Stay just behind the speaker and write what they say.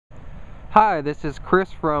Hi, this is Chris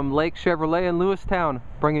from Lake Chevrolet in Lewistown,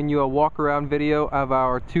 bringing you a walk-around video of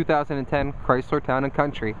our 2010 Chrysler Town &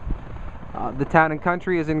 Country. The Town &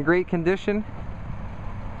 Country is in great condition.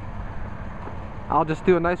 I'll just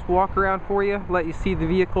do a nice walk-around for you, let you see the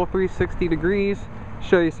vehicle 360 degrees,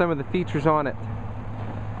 show you some of the features on it.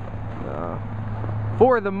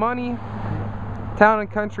 For the money, Town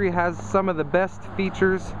 & Country has some of the best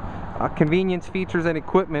features, convenience features and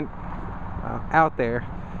equipment out there.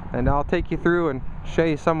 And I'll take you through and show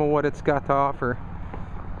you some of what it's got to offer.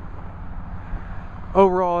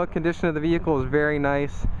 Overall condition of the vehicle is very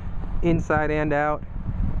nice, inside and out.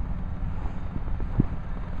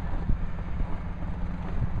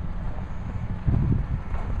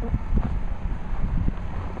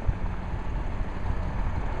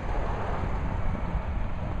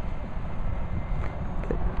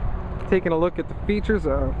 Taking a look at the features,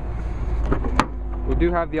 we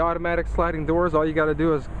do have the automatic sliding doors. All you got to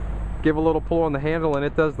do is give a little pull on the handle and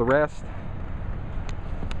it does the rest.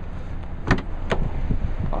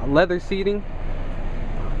 Leather seating.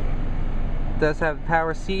 Does have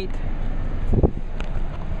power seat.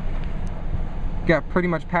 Got pretty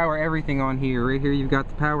much power everything on here. Right here you've got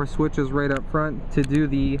the power switches right up front to do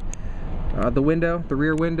the window, the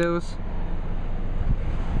rear windows.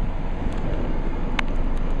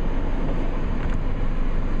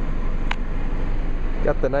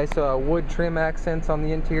 Got the nice wood trim accents on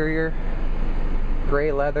the interior,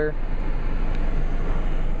 gray leather.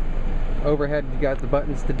 Overhead you got the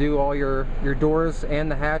buttons to do all your doors and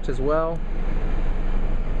the hatch as well.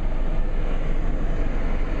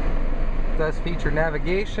 It does feature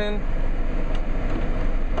navigation,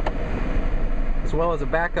 as well as a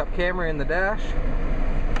backup camera in the dash.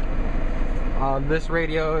 This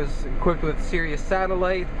radio is equipped with Sirius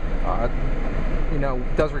satellite. You know,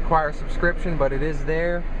 does require a subscription, but it is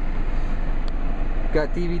there.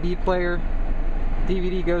 Got DVD player.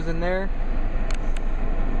 DVD goes in there.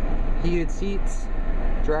 Heated seats,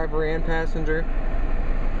 driver and passenger.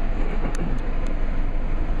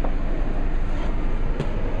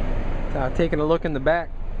 Taking a look in the back.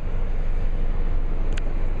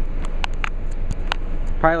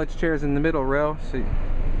 Pilot's chair's in the middle row, so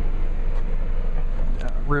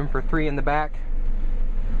room for 3 in the back.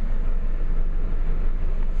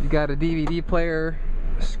 You got a DVD player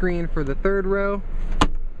screen for the 3rd row,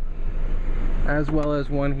 as well as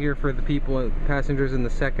one here for the passengers in the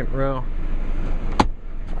 2nd row.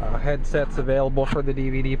 Headsets available for the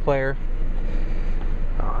DVD player.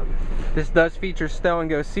 This does feature stow and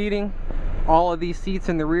go seating. All of these seats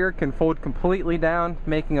in the rear can fold completely down,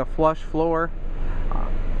 making a flush floor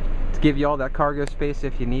to give you all that cargo space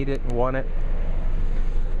if you need it and want it.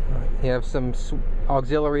 You have some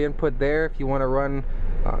auxiliary input there if you want to run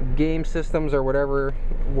game systems or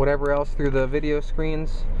whatever else through the video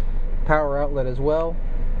screens. Power outlet as well.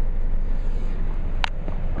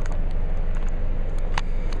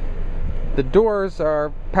 The doors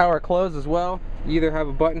are power closed as well. You either have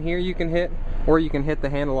a button here you can hit, or you can hit the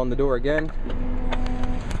handle on the door again.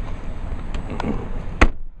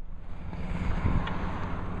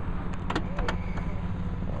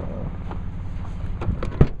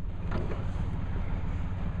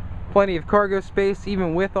 Plenty of cargo space,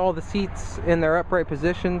 even with all the seats in their upright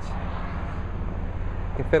positions.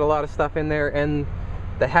 You can fit a lot of stuff in there, and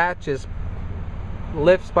the hatch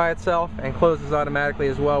lifts by itself and closes automatically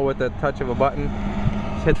as well with the touch of a button.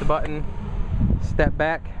 Just hit the button, step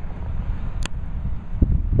back,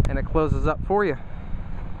 and it closes up for you.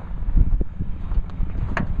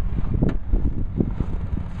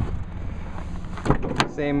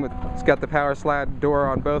 Same with, it's got the power slide door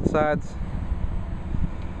on both sides.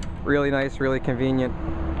 Really nice, really convenient.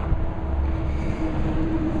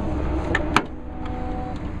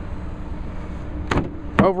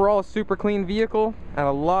 Overall, a super clean vehicle and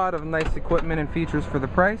a lot of nice equipment and features for the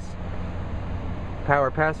price.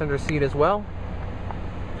 Power passenger seat as well.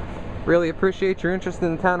 Really appreciate your interest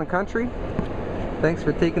in the Town & Country. Thanks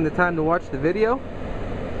for taking the time to watch the video.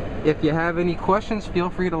 If you have any questions,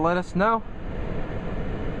 feel free to let us know.